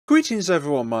Greetings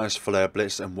everyone, my name is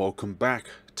FlareBlitzed and welcome back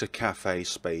to Cafe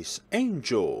Space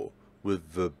Angel,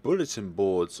 with the bulletin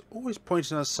boards always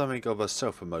pointing out something of a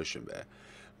self-promotion there.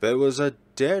 There was a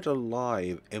dead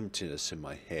alive emptiness in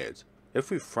my head.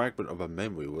 Every fragment of a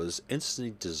memory was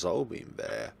instantly dissolving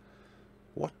there.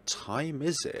 What time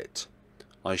is it?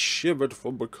 I shivered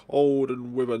from the cold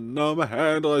and with a numb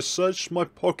hand I searched my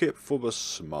pocket for the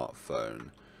smartphone.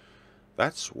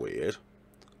 That's weird.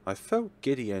 I felt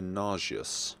giddy and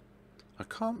nauseous. I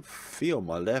can't feel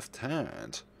my left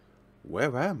hand.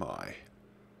 Where am I?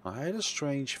 I had a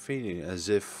strange feeling as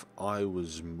if I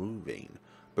was moving,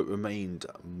 but remained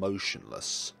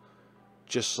motionless.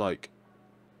 Just like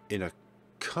in a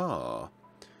car.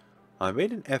 I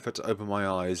made an effort to open my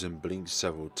eyes and blinked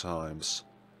several times.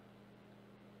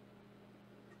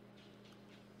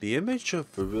 The image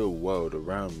of the real world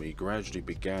around me gradually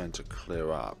began to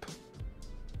clear up.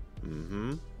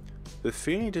 The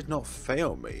feeling did not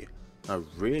fail me. I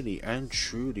really and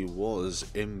truly was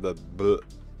in the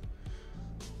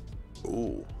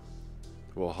Ooh.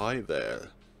 Well, hi there.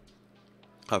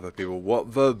 Other people,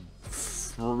 what the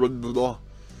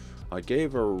I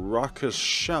gave a raucous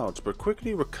shout, but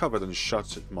quickly recovered and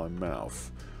shut my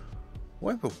mouth.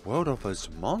 Where in the world are those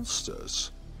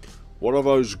monsters? What are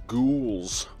those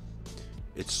ghouls?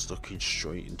 It's looking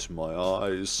straight into my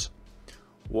eyes.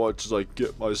 What did I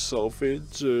get myself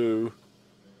into?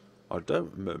 I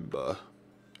don't remember.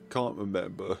 Can't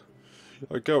remember.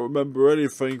 I can't remember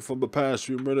anything from the past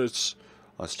few minutes.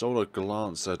 I stole a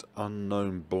glance at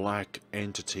unknown black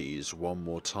entities one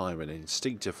more time and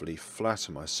instinctively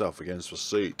flattened myself against the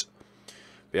seat.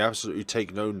 They absolutely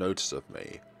take no notice of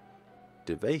me.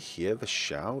 Did they hear the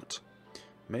shout?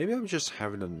 Maybe I'm just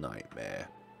having a nightmare.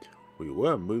 We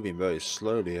were moving very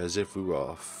slowly as if we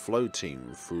were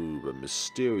floating through the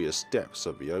mysterious depths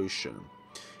of the ocean.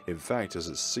 In fact, as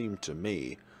it seemed to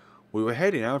me, we were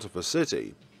heading out of the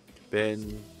city.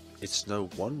 Then it's no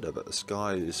wonder that the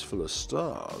sky is full of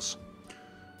stars.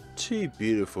 Too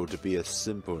beautiful to be a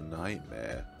simple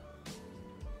nightmare.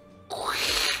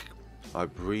 I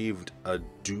breathed a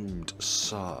doomed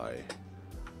sigh.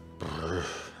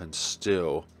 And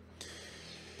still,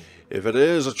 if it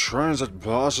is a transit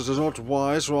bus, it is not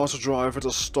wise for us to drive it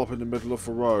to stop in the middle of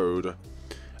the road.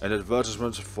 An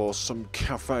advertisement for some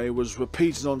cafe was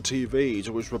repeated on TV,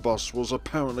 to which the bus was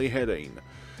apparently heading.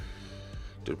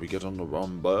 Did we get on the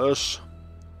wrong bus?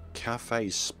 Cafe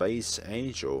Space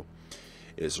Angel.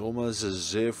 It's almost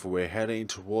as if we're heading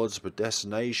towards the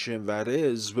destination that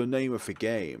is the name of the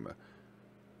game.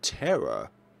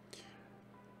 Terra?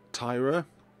 Tyra?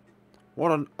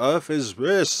 What on earth is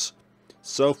this?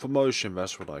 Self-promotion,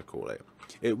 that's what I call it.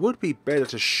 It would be better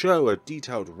to show a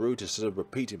detailed route instead of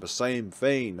repeating the same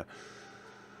thing.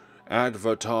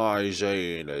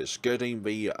 Advertising is getting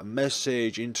the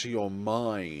message into your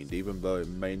mind, even though it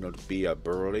may not be a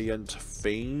brilliant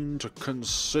thing to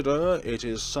consider. It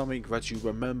is something that you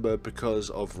remember because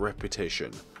of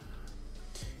repetition.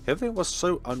 Everything was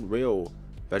so unreal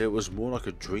that it was more like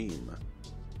a dream.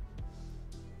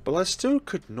 But I still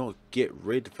could not get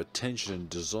rid of the tension and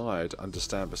desire to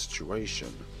understand the situation.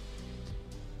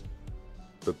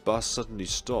 The bus suddenly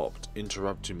stopped,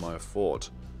 interrupting my thought.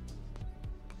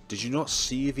 Did you not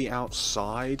see the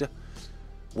outside?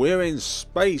 We're in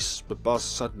space! The bus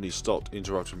suddenly stopped,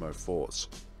 interrupting my thoughts.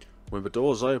 When the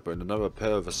doors opened, another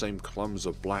pair of the same clumps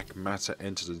of black matter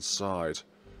entered inside.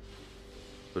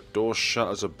 The door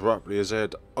shut as abruptly as they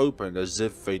had opened, as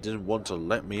if they didn't want to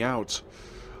let me out.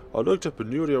 I looked at the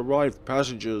newly arrived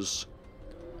passengers.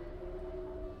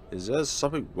 Is there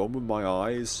something wrong with my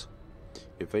eyes?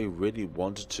 If they really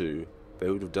wanted to,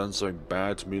 they would have done something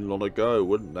bad to me long ago,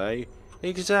 wouldn't they?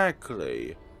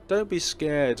 Exactly. Don't be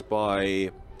scared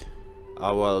by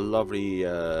our lovely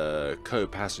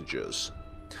co-passengers.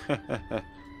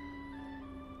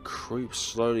 Creep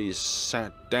slowly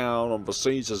sat down on the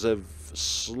seats as if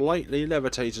slightly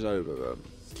levitating over them.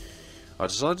 I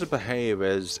decided to behave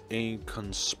as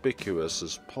inconspicuous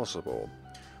as possible,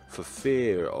 for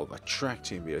fear of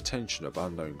attracting the attention of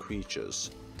unknown creatures.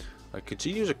 I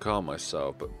continued to calm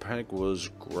myself, but panic was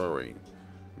growing.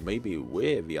 Maybe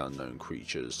we're the unknown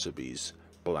creatures to these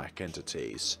black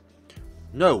entities.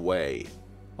 No way!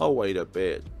 I'll wait a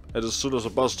bit, and as soon as the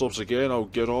bus stops again, I'll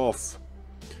get off.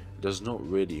 It does not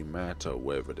really matter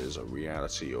whether it is a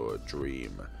reality or a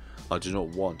dream. I do not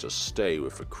want to stay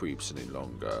with the creeps any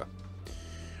longer.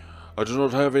 I do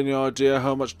not have any idea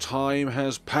how much time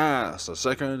has passed. A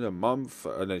second, a month,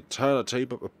 an eternity,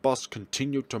 but the bus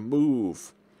continued to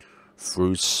move.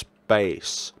 Through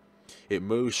space. It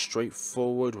moved straight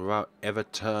forward without ever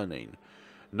turning.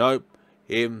 Nope,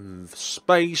 In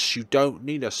space, you don't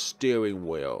need a steering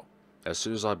wheel. As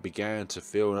soon as I began to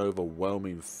feel an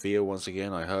overwhelming fear once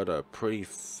again, I heard a pretty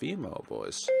female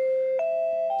voice.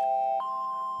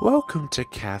 Welcome to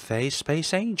Cafe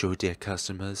Space Angel, dear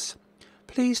customers.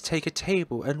 Please take a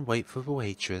table and wait for the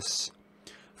waitress.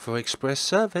 For express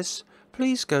service,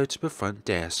 please go to the front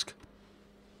desk.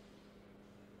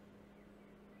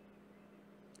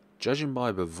 Judging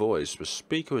by the voice, the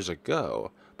speaker is a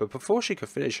girl, but before she could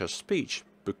finish her speech,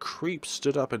 the creep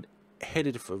stood up and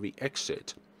headed for the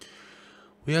exit.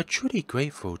 We are truly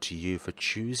grateful to you for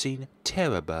choosing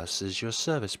Terra as your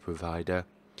service provider.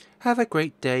 Have a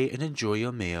great day and enjoy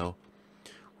your meal.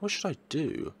 What should I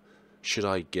do? Should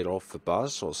I get off the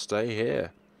bus or stay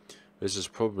here? This is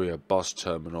probably a bus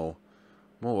terminal.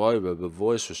 Moreover, the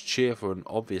voice was cheerful and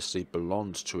obviously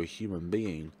belonged to a human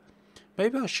being.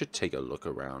 Maybe I should take a look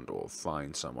around or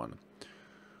find someone.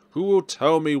 Who will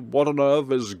tell me what on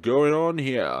earth is going on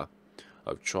here?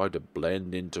 I've tried to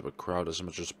blend into the crowd as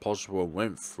much as possible and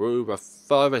went through the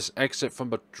furthest exit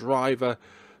from the driver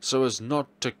so as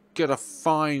not to get a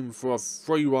fine for a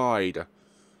free ride.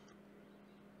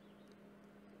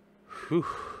 Whew,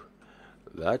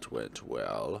 that went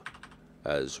well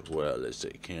as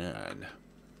it can.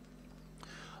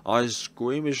 I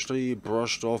squeamishly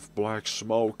brushed off black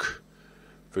smoke.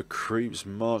 The creeps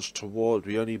marched toward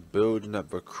the only building at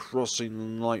the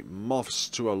crossing like moths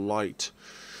to a light.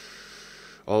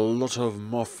 A lot of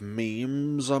moth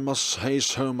memes, I must say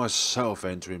so myself,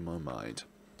 entering my mind.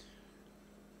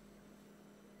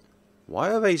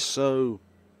 Why are they so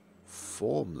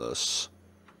formless?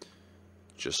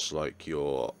 Just like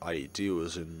your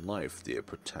ideals in life, dear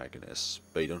protagonists.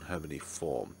 They don't have any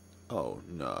form. Oh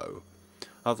no.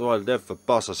 After I left the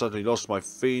bus, I suddenly lost my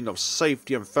feeling of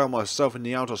safety and found myself in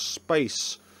the outer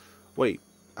space. Wait,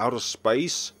 outer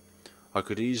space? I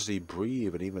could easily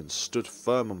breathe and even stood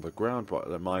firm on the ground,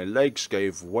 but my legs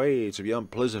gave way to the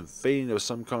unpleasant feeling of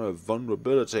some kind of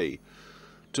vulnerability.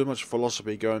 Too much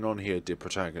philosophy going on here, dear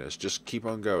protagonist. Just keep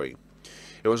on going.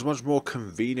 It was much more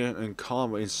convenient and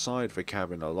calm inside the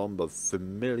cabin, along the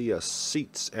familiar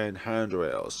seats and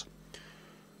handrails.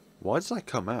 Why did I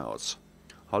come out?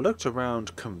 I looked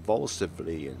around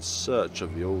convulsively in search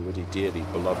of the already dearly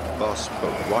beloved bus,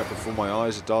 but right before my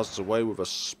eyes it darted away with the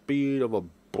speed of a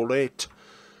bullet.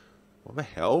 What the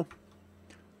hell?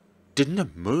 Didn't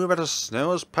it move at a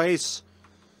snail's pace?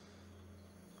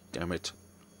 Damn it.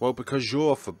 Well, because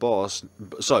you're off the bus,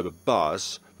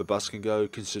 the bus can go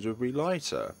considerably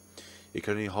lighter. It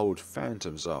can only hold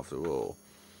phantoms after all.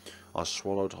 I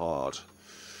swallowed hard.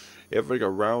 Everything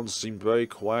around seemed very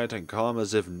quiet and calm,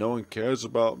 as if no one cares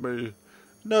about me.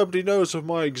 Nobody knows of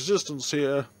my existence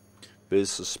here. This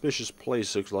suspicious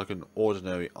place looks like an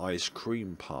ordinary ice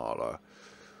cream parlor.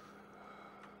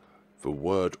 The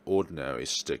word ordinary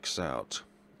sticks out.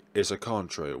 It's a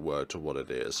contrary word to what it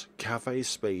is. Cafe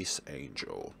Space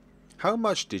Angel. How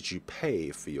much did you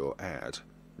pay for your ad?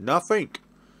 Nothing.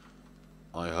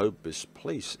 I hope this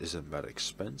place isn't that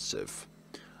expensive.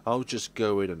 I'll just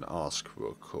go in and ask for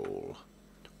a call.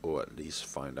 Or at least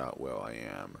find out where I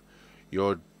am.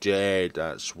 You're dead,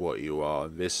 that's what you are.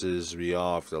 This is the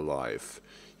afterlife.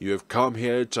 You have come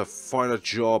here to find a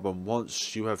job, and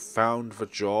once you have found the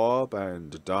job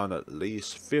and done at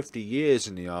least 50 years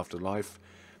in the afterlife,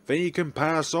 then you can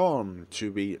pass on to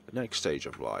the next stage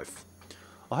of life.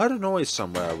 I heard a noise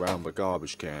somewhere around the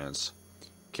garbage cans.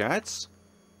 Cats?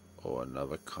 Or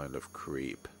another kind of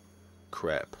creep.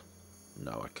 Crep.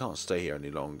 No, I can't stay here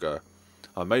any longer.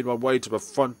 I made my way to the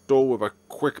front door with a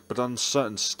quick but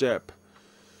uncertain step.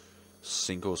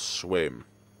 Sink or swim.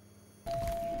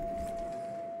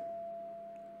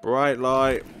 Bright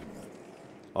light.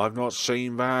 I've not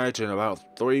seen that in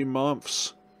about 3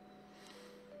 months.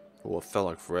 Well, it felt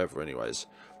like forever anyways.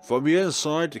 From the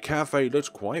inside, the cafe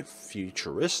looked quite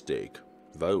futuristic,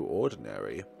 though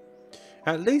ordinary.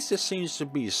 At least it seems to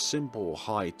be simple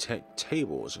high-tech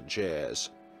tables and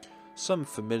chairs. Some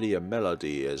familiar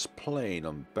melody is playing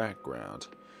on background.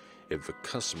 If the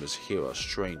customers here are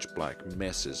strange black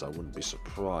messes, I wouldn't be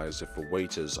surprised if the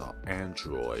waiters are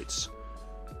androids.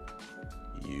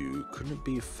 You couldn't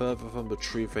be further from the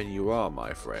truth than you are,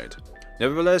 my friend.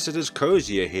 Nevertheless, it is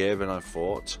cozier here than I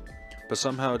thought, but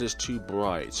somehow it is too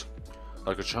bright.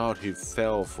 Like a child who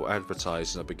fell for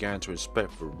advertising, I began to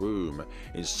inspect the room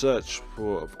in search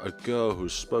for a girl who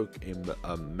spoke in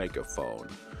a megaphone.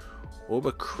 All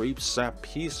the creeps sat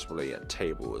peacefully at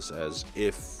tables as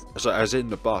in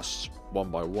the bus, one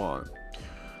by one.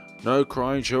 No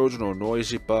crying children or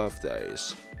noisy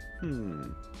birthdays.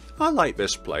 I like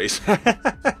this place.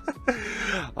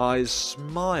 I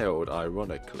smiled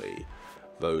ironically.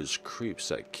 Those creeps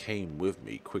that came with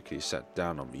me quickly sat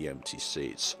down on the empty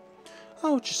seats.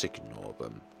 I'll just ignore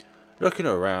them. Looking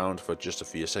around for just a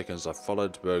few seconds, I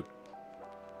followed the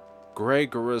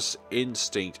gregarious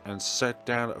instinct and sat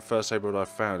down at the first table I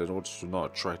found in order to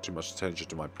not attract too much attention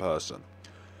to my person.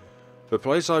 The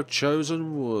place I've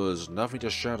chosen was nothing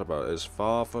to shout about. It is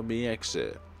far from the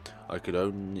exit. I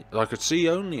could see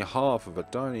only half of the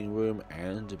dining room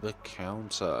and the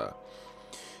counter.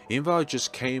 Even though I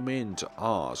just came in to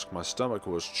ask, my stomach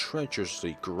was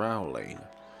treacherously growling.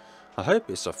 I hope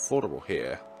it's affordable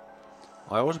here.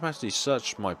 I automatically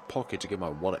searched my pocket to get my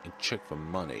wallet and check for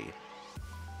money.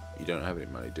 You don't have any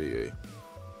money, do you?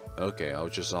 Okay, I'll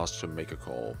just ask to make a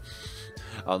call.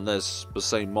 Unless the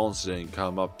same monster didn't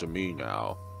come up to me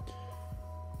now.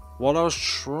 What I was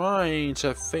trying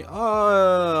to think...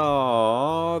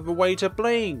 Oh, the waiter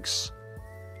blinks.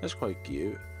 That's quite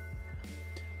cute.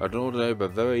 An ordinary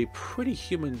but very pretty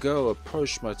human girl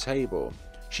approached my table.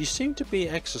 She seemed to be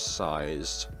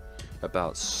exercised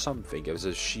about something, as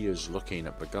if she was looking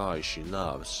at the guy she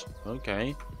loves.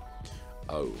 Okay.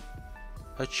 Oh.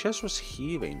 Her chest was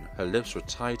heaving, her lips were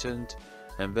tightened,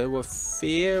 and there were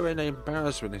fear and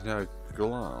embarrassment in her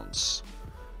glance.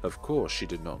 Of course, she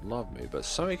did not love me, but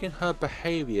something in her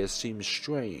behavior seemed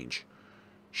strange.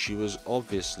 She was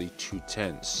obviously too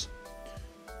tense.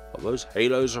 Are those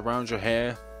halos around your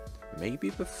hair? Maybe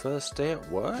the first day at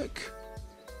work?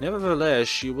 Nevertheless,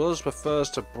 she was the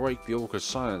first to break the awkward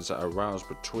silence that aroused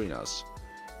between us.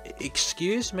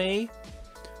 Excuse me?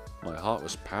 My heart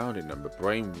was pounding and my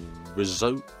brain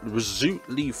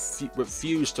resolutely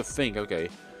refused to think. Okay.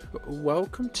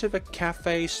 Welcome to the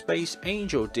Cafe Space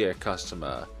Angel, dear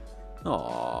customer.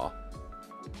 Aww.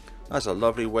 That's a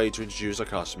lovely way to introduce a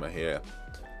customer here.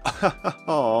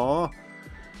 Aww.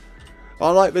 I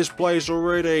like this place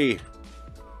already.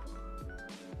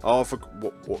 Oh,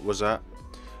 what was that?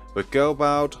 The girl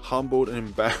bowed, humbled and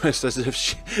embarrassed as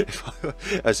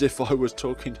if I was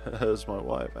talking to her as my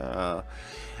wife.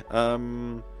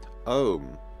 Oh.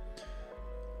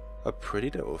 A pretty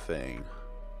little thing.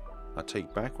 I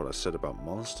take back what I said about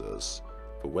monsters.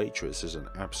 The waitress is an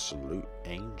absolute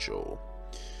angel.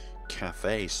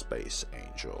 Cafe Space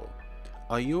Angel.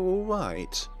 Are you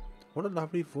alright? What a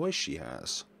lovely voice she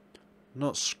has.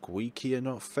 Not squeaky and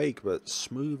not fake, but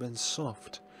smooth and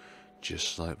soft.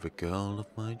 Just like the girl of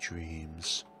my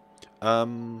dreams.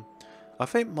 I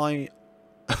think my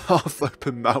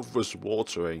half-open mouth was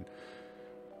watering.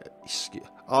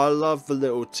 I love the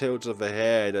little tilt of the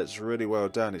hair. That's really well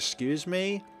done. Excuse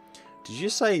me? Did you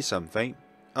say something?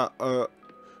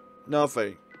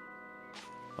 Nothing.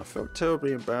 I felt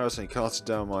terribly embarrassed and casted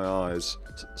down my eyes.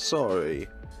 Sorry.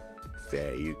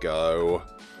 There you go.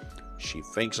 She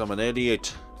thinks I'm an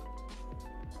idiot.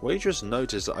 Waitress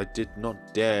noticed that I did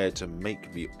not dare to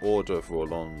make the order for a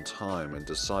long time and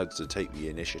decided to take the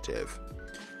initiative.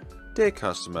 Dear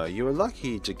customer, you are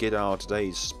lucky to get our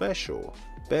today's special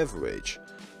beverage,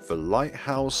 the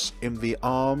Lighthouse in the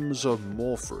Arms of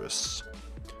Morpheus.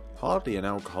 Hardly an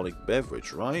alcoholic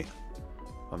beverage, right?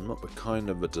 I'm not the kind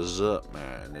of a dessert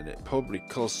man, and it probably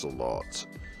costs a lot.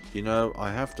 You know,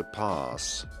 I have to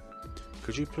pass.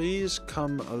 Could you please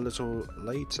come a little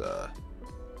later?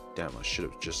 Damn, I should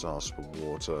have just asked for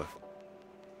water.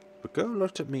 The girl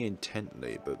looked at me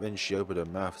intently, but then she opened her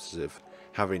mouth as if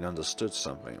having understood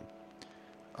something.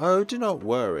 Oh, do not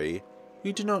worry.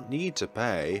 You do not need to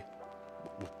pay.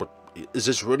 But is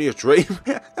this really a dream?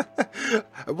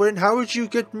 When how would you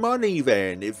get money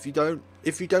then if you don't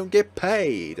get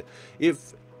paid?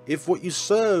 If what you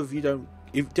serve you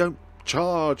don't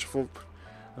charge for?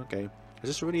 Okay, is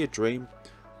this really a dream?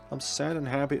 I'm sad and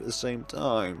happy at the same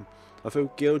time. I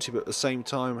feel guilty, but at the same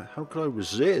time, how could I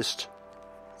resist?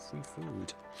 Free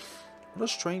food. What a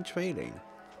strange feeling.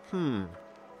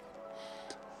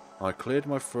 I cleared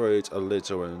my throat a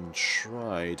little and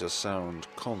tried to sound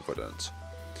confident.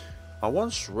 I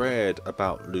once read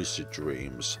about lucid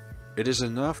dreams. It is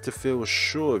enough to feel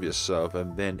sure of yourself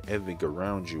and then everything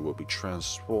around you will be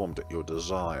transformed at your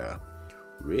desire.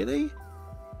 Really?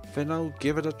 Then I'll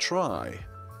give it a try.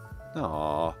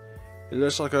 Ah, it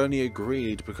looks like I only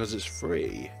agreed because it's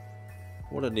free.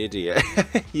 What an idiot.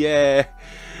 Yeah,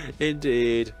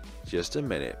 indeed. Just a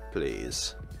minute,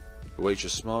 please. The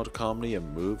waitress smiled calmly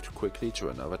and moved quickly to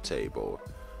another table.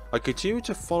 I continued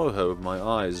to follow her with my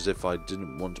eyes as if I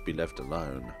didn't want to be left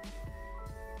alone.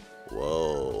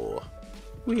 Whoa.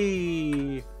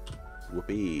 Whee!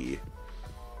 Whoopee.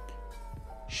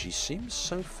 She seems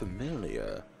so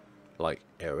familiar. Like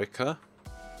Erica?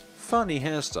 Funny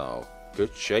hairstyle.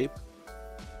 Good shape.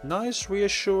 Nice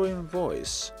reassuring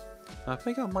voice. I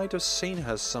think I might have seen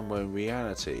her somewhere in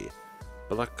reality.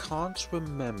 but I can't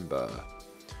remember.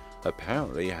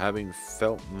 Apparently, having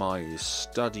felt my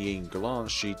studying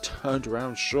glance, she turned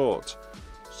around short.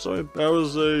 So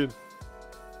embarrassing.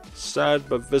 Sad,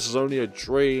 but this is only a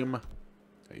dream.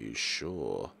 Are you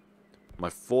sure? My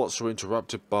thoughts were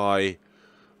interrupted by,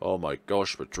 oh my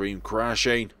gosh, the dream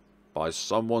crashing, by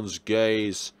someone's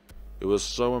gaze. It was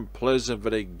so unpleasant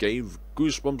that it gave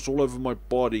goosebumps all over my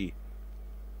body.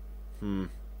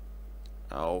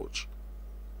 Ouch.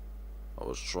 I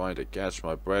was trying to catch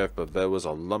my breath, but there was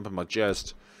a lump in my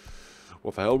chest.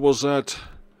 What the hell was that?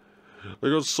 I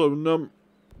got so numb.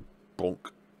 Bonk.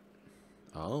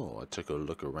 Oh, I took a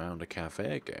look around the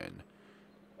cafe again.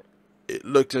 It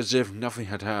looked as if nothing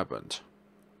had happened.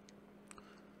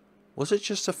 Was it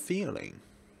just a feeling?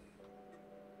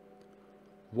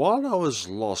 While I was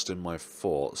lost in my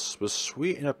thoughts, the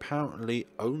sweet and apparently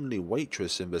only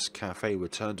waitress in this cafe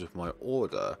returned with my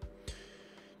order.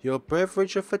 Your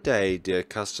beverage of the day, dear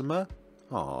customer.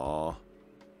 Aww.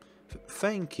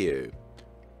 Thank you.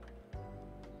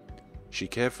 She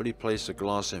carefully placed a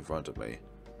glass in front of me.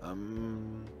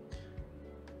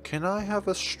 Can I have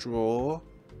a straw?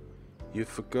 You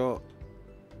forgot.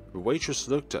 The waitress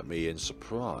looked at me in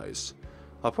surprise.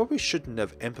 I probably shouldn't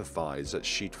have empathized that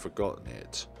she'd forgotten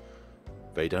it.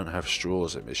 They don't have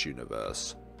straws in this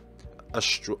universe. A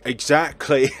straw?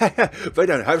 Exactly! They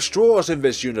don't have straws in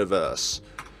this universe!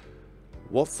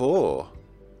 What for?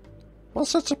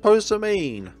 What's that supposed to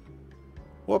mean?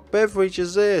 What beverage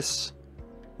is this?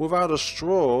 Without a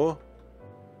straw?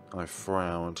 I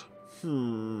frowned.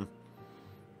 There's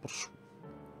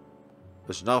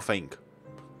nothing.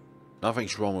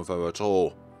 Nothing's wrong with her at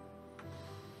all.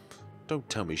 Don't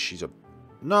tell me she's a...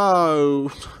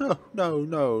 No!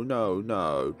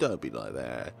 No. Don't be like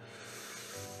that.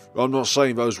 I'm not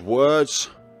saying those words.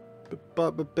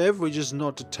 But the beverage is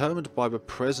not determined by the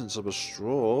presence of a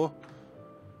straw.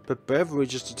 The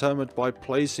beverage is determined by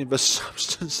placing the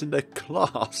substance in the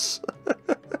glass.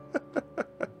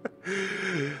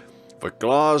 The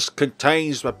glass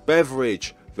contains the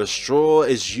beverage. The straw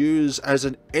is used as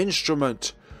an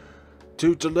instrument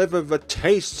to deliver the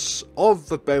tastes of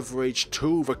the beverage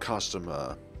to the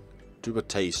customer, to the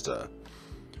taster.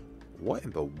 What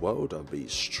in the world are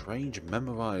these strange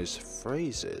memorized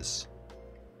phrases?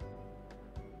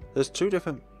 There's two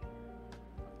different...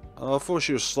 Oh, I thought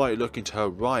she was slightly looking to her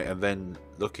right and then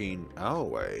looking our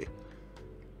way.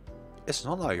 It's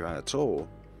not like that at all.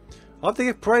 I have to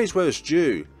give praise where it's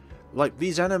due. Like,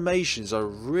 these animations are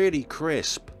really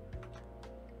crisp.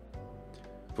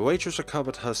 The waitress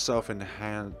recovered herself and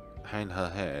hang her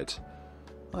head.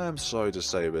 I am sorry to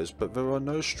say this, but there are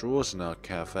no straws in our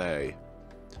cafe.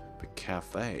 The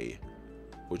cafe,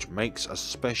 which makes a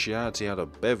speciality out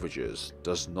of beverages,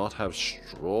 does not have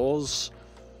straws?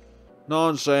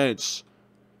 Nonsense!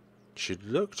 She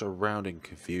looked around in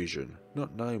confusion,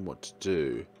 not knowing what to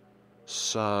do.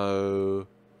 So...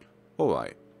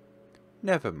 Alright.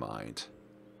 Never mind.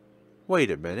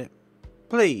 Wait a minute.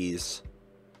 Please.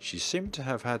 She seemed to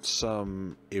have had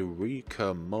some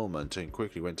eureka moment and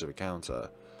quickly went to the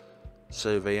counter.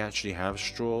 So they actually have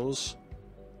straws?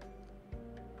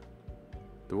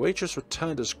 The waitress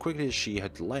returned as quickly as she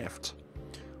had left,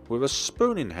 with a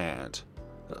spoon in hand.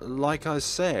 Like I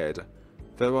said,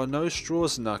 there are no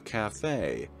straws in our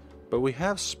cafe, but we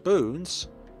have spoons.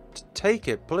 Take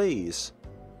it, please.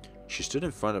 She stood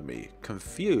in front of me,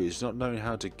 confused, not knowing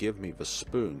how to give me the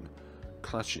spoon,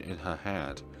 clutching it in her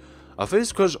hand. I think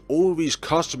it's because all these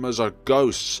customers are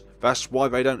ghosts. That's why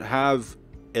they don't have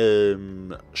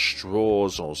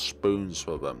straws or spoons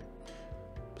for them.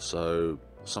 So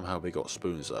somehow we got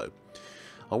spoons though.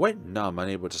 I went numb,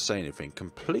 unable to say anything,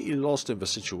 completely lost in the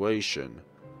situation.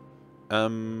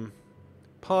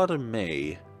 Pardon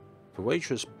me. The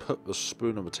waitress put the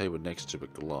spoon on the table next to the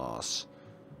glass.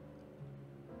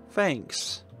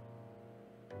 Thanks.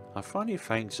 I finally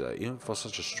thanked her, even for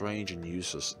such a strange and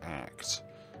useless act.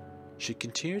 She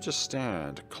continued to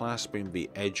stand, clasping the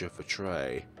edge of the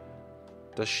tray.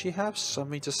 Does she have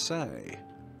something to say?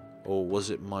 Or was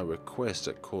it my request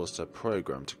that caused her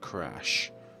program to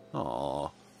crash?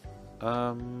 Aww.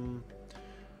 I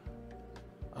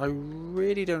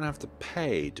really don't have to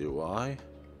pay, do I?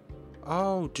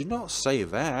 Oh, do not say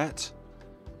that.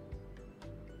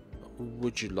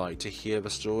 Would you like to hear the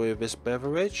story of this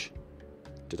beverage?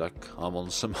 Did I come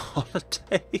on some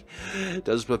holiday?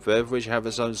 Does the beverage have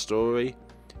its own story?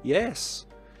 Yes,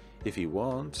 if you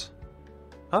want.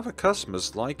 Other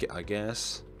customers like it, I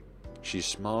guess. She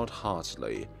smiled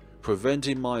heartily,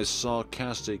 preventing my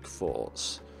sarcastic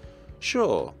thoughts.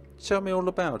 Sure, tell me all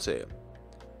about it.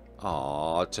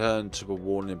 Ah, I turned to a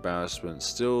wall in embarrassment,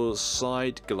 still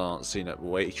side-glancing at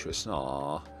Waitress.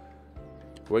 Ah.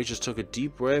 Waitress took a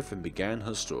deep breath and began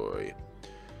her story.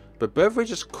 The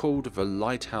beverage is called the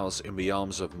Lighthouse in the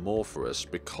Arms of Morpheus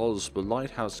because the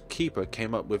lighthouse keeper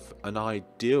came up with an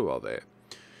idea of it.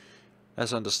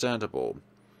 That's understandable.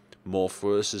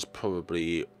 Morpheus is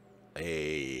probably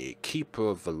a keeper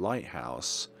of the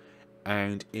lighthouse,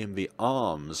 and in the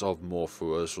arms of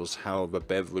Morpheus was how the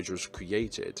beverage was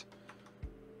created.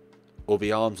 Or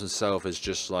the arms itself is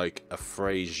just like a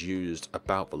phrase used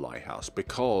about the lighthouse,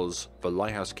 because the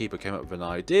lighthouse keeper came up with an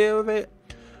idea of it.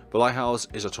 The lighthouse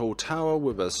is a tall tower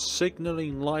with a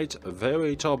signaling light at the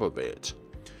very top of it.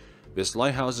 This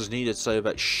lighthouse is needed so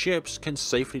that ships can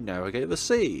safely navigate the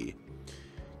sea.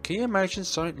 Can you imagine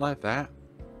something like that?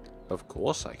 Of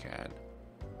course I can.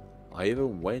 I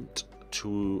even went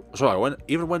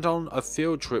on a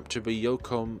field trip to the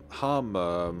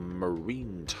Yokohama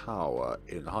Marine Tower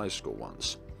in high school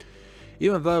once,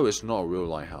 even though it's not a real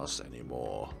lighthouse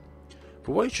anymore.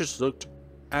 The waitress looked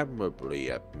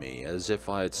admirably at me as if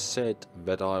I had said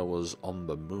that I was on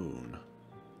the moon.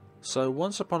 So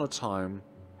once upon a time,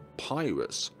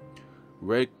 pirates,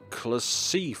 reckless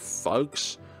sea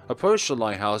folks, approached the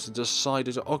lighthouse and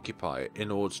decided to occupy it in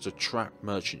order to trap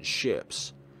merchant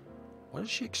ships. Why does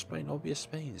she explain obvious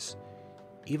things?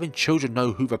 Even children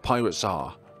know who the pirates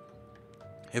are.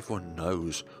 Everyone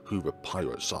knows who the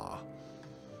pirates are.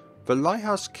 The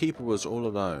lighthouse keeper was all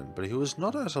alone, but he was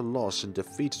not at a loss and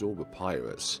defeated all the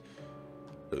pirates.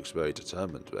 Looks very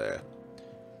determined there.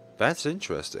 That's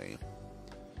interesting.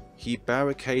 He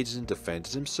barricaded and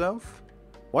defended himself?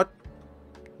 What?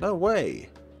 No way.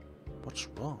 What's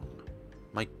wrong?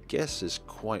 My guess is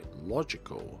quite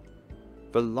logical.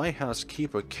 The lighthouse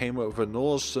keeper came up with an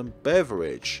awesome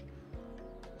beverage.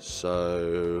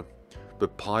 So the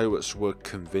pirates were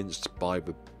convinced by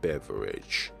the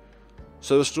beverage.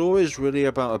 So the story is really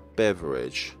about a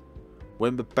beverage.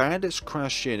 When the bandits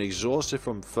crashed in, exhausted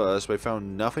from thirst, they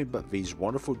found nothing but these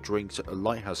wonderful drinks that the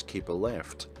lighthouse keeper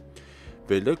left.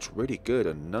 They looked really good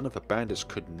and none of the bandits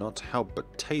could not help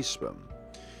but taste them.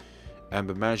 And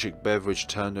the magic beverage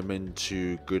turned them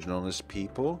into good and honest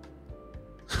people?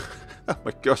 Oh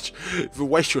my gosh, the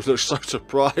waitress looked so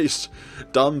surprised.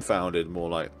 Dumbfounded, more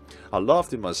like. I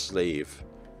laughed in my sleeve.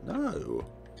 No.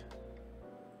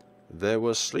 There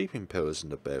were sleeping pills in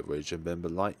the beverage, and then the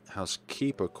lighthouse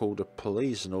keeper called the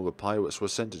police and all the pirates were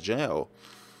sent to jail.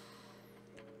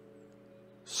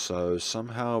 So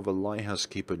somehow the lighthouse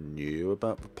keeper knew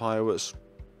about the pirates.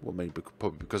 Well, maybe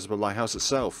probably because of the lighthouse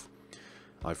itself.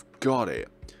 I've got it.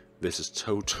 This is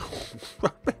total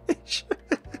rubbish.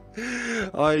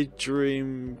 I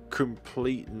dream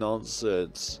complete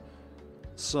nonsense.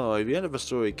 So, the end of the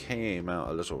story came out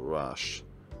a little rushed.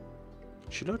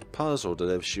 She looked puzzled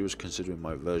as if she was considering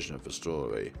my version of the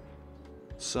story.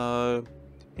 So,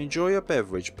 enjoy your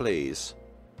beverage, please.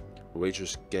 The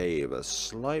waitress gave a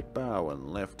slight bow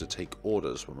and left to take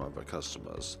orders from other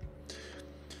customers.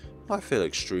 I feel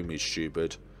extremely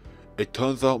stupid. It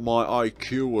turns out my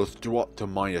IQ was dropped to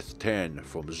 -10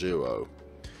 from 0.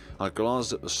 I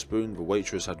glanced at the spoon the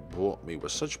waitress had brought me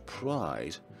with such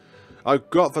pride. I've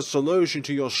got the solution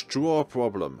to your straw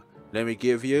problem. Let me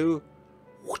give you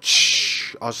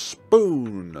whoosh, a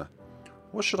spoon.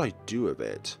 What should I do with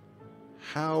it?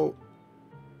 How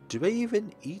do they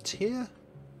even eat here?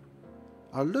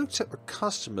 I looked at the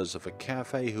customers of the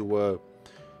cafe who were,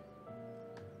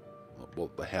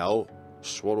 what the hell,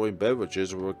 swallowing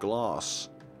beverages with a glass.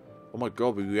 Oh my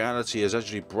god, the reality is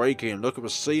actually breaking. Look at the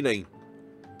ceiling.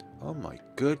 Oh my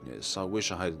goodness, I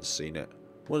wish I hadn't seen it.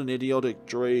 What an idiotic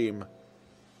dream.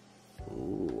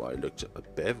 Ooh, I looked at the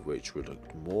beverage which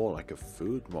looked more like a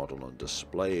food model on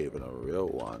display than a real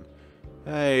one.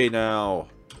 Hey now,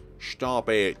 stop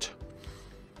it.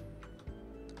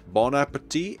 Bon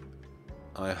appetit.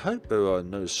 I hope there are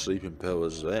no sleeping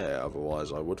pills there,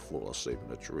 otherwise I would fall asleep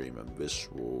in a dream and this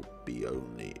will be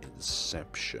only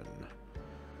inception.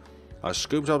 I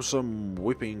scooped up some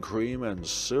whipping cream and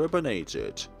syrup and ate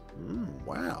it.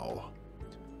 Wow.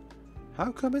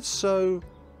 How come it's so...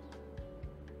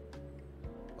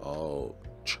 Oh,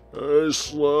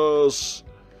 tasteless.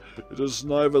 It is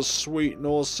neither sweet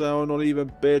nor sour nor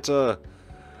even bitter.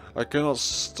 I cannot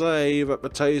say that the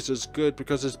taste is good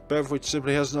because this beverage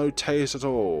simply has no taste at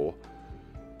all.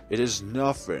 It is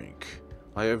nothing.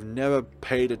 I have never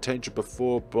paid attention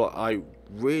before, but I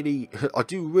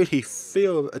do really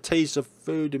feel a taste of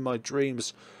food in my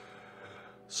dreams.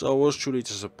 So I was truly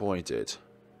disappointed.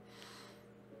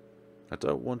 I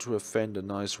don't want to offend a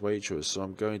nice waitress, so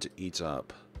I'm going to eat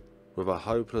up. With a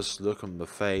hopeless look on my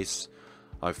face,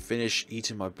 I finished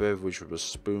eating my beverage with a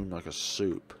spoon like a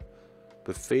soup.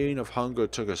 The feeling of hunger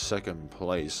took a second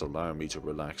place, allowing me to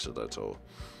relax a little.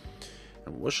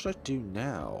 And what should I do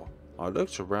now? I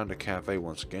looked around the cafe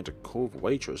once again to call the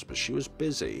waitress, but she was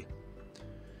busy.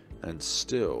 And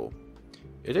still,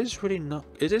 it is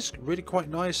really quite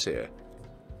nice here.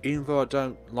 Even though I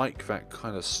don't like that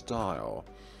kind of style.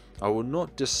 I will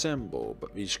not dissemble,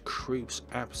 but these creeps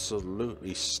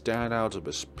absolutely stand out of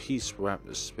this peaceful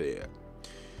atmosphere.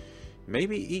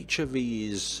 Maybe each of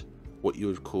these, what you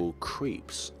would call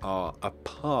creeps, are a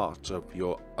part of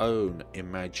your own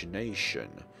imagination.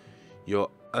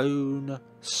 Your own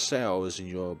cells in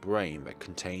your brain that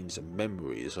contains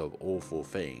memories of awful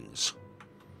things.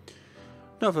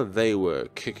 Not that they were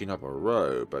kicking up a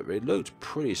row, but they looked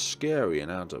pretty scary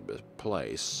and out of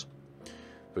place.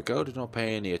 The girl did not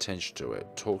pay any attention to it,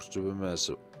 talked to them as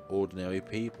ordinary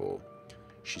people.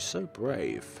 She's so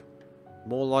brave.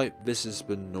 More like this is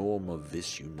the norm of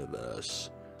this universe.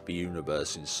 The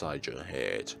universe inside your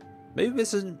head. Maybe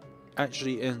this isn't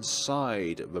actually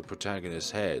inside the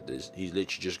protagonist's head. He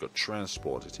literally just got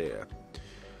transported here.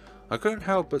 I couldn't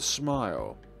help but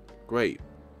smile. Great.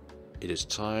 It is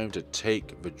time to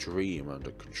take the dream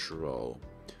under control.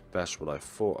 That's what I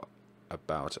thought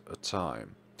about at the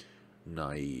time.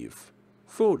 Naive.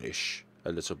 Foolish.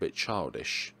 A little bit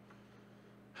childish.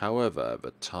 However, at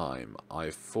the time, I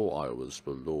thought I was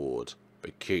the Lord,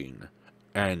 the King,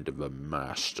 and the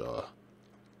Master.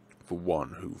 The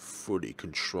one who fully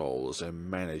controls and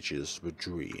manages the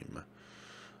dream.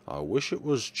 I wish it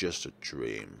was just a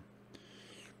dream.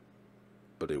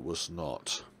 But it was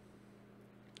not.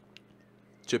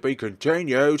 To be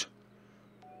continued.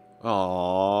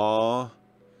 Aww.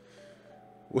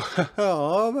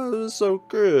 Wow, that was so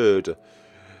good.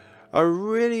 I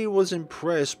really was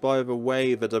impressed by the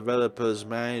way the developers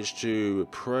managed to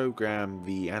program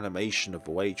the animation of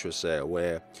the waitress there,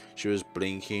 where she was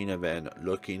blinking and then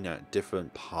looking at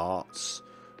different parts.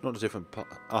 Not different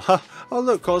parts. Oh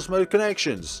look, Cosmo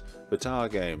Connections. The Tower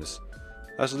games.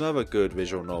 That's another good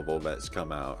visual novel that's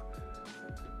come out.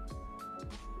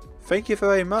 Thank you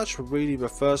very much for reading the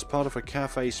first part of a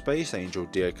Cafe Space Angel,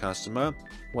 dear customer.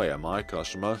 Wait, am I a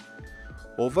customer?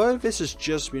 Although this is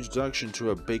just the introduction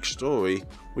to a big story,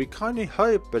 we kindly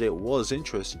hope that it was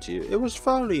interesting to you. It was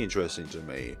thoroughly interesting to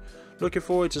me. Looking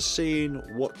forward to seeing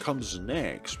what comes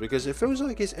next, because it feels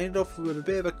like it's ended off with a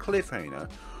bit of a cliffhanger,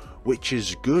 which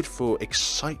is good for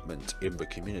excitement in the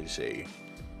community.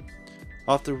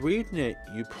 After reading it,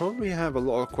 you probably have a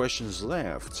lot of questions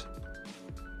left.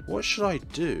 What should I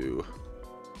do?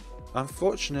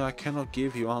 Unfortunately, I cannot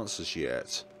give you answers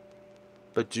yet.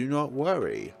 But do not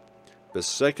worry. The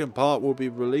second part will be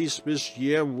released this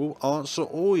year and will answer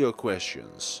all your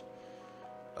questions.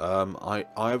 I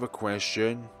have a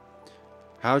question.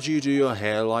 How do you do your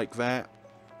hair like that?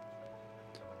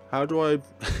 How do I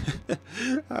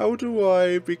how do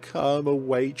I become a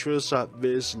waitress at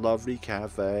this lovely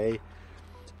cafe?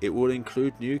 It will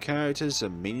include new characters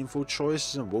and meaningful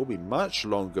choices and will be much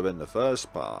longer than the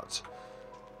first part.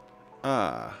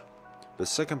 The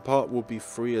second part will be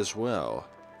free as well.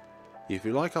 If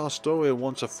you like our story and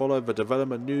want to follow the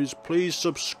development news, please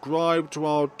subscribe to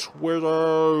our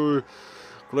Twitter.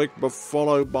 Click the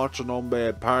follow button on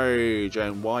their page,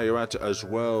 and while you're at it as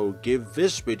well, give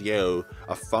this video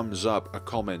a thumbs up, a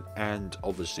comment, and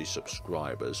obviously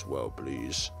subscribe as well,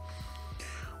 please.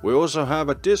 We also have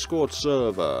a Discord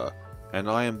server, and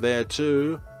I am there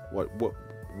too.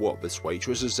 What? This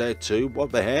waitress is there too?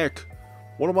 What the heck?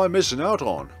 What am I missing out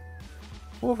on?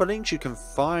 All the links you can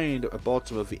find at the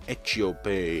bottom of the Itch.io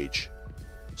page.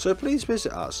 So please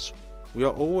visit us. We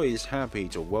are always happy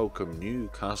to welcome new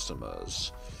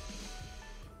customers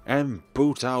and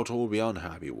boot out all the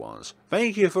unhappy ones.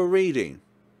 Thank you for reading.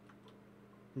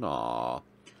 So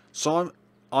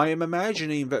I am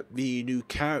imagining that the new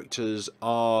characters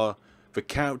are the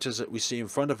characters that we see in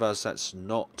front of us. That's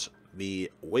not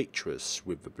the waitress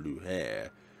with the blue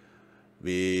hair.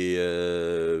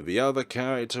 The other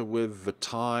character with the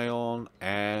tie on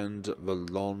and the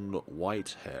long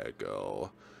white hair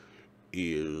girl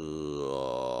is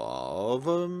of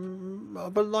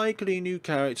a likely new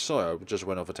character. Sorry, I just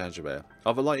went off a tangent there.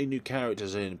 Of a likely new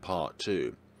characters in part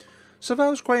 2. So that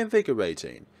was quite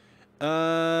invigorating.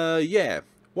 Yeah.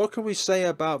 What can we say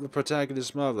about the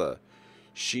protagonist's mother?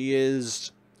 She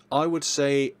is, I would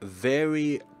say,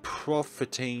 very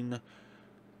profiting.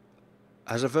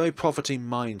 Has a very profiting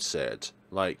mindset.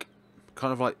 Like,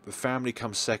 kind of like the family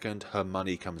comes second, her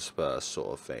money comes first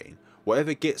sort of thing.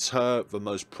 Whatever gets her the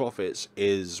most profits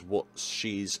is what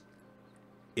she's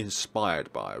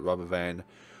inspired by, rather than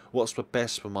what's the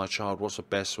best for my child, what's the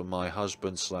best for my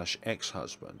husband /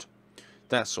 ex-husband,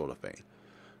 that sort of thing.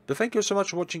 But thank you so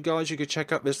much for watching, guys. You can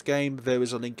check out this game. There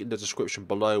is a link in the description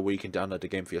below where you can download the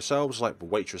game for yourselves. Like the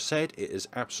Waitress said, it is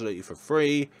absolutely for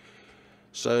free.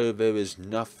 So there is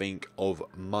nothing of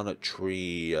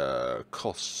monetary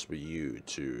costs for you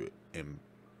to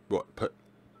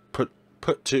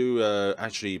put to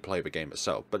actually play the game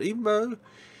itself. But even though,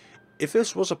 if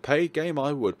this was a paid game,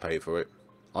 I would pay for it.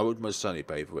 I would most certainly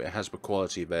pay for it. It has the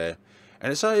quality there.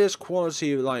 And it's only as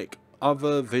quality like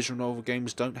other visual novel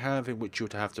games don't have, in which you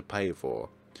would have to pay for.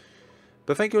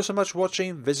 But thank you so much for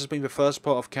watching. This has been the first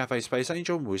part of Cafe Space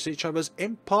Angel. We'll see each other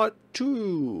in part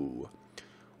 2.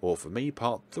 Or for me,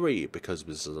 part 3, because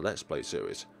this is a Let's Play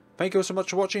series. Thank you so much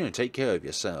for watching and take care of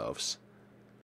yourselves.